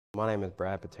My name is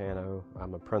Brad Patano.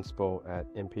 I'm a principal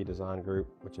at MP Design Group,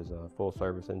 which is a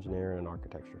full-service engineering and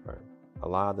architecture firm. A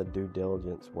lot of the due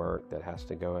diligence work that has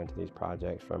to go into these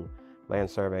projects, from land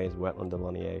surveys, wetland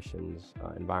delineations,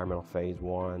 environmental phase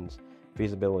ones,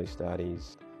 feasibility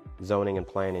studies, zoning and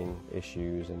planning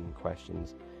issues and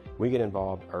questions, we get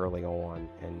involved early on,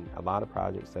 and a lot of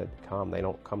projects that they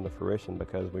don't come to fruition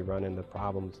because we run into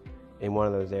problems in one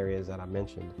of those areas that I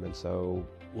mentioned. And so,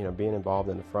 being involved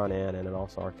in the front end, and then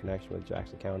also our connection with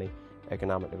Jackson County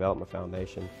Economic Development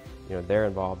Foundation, they're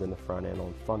involved in the front end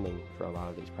on funding for a lot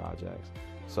of these projects.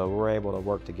 So we're able to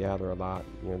work together a lot.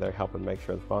 They're helping make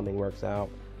sure the funding works out.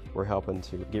 We're helping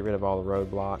to get rid of all the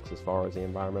roadblocks as far as the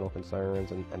environmental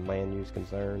concerns and land use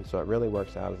concerns. So it really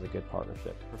works out as a good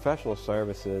partnership. Professional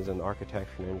services and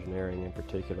architecture and engineering in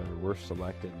particular, we're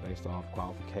selected based off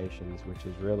qualifications, which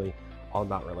is really all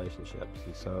about relationships.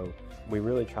 And so we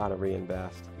really try to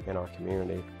reinvest in our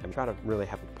community and try to really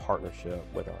have a partnership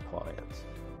with our clients.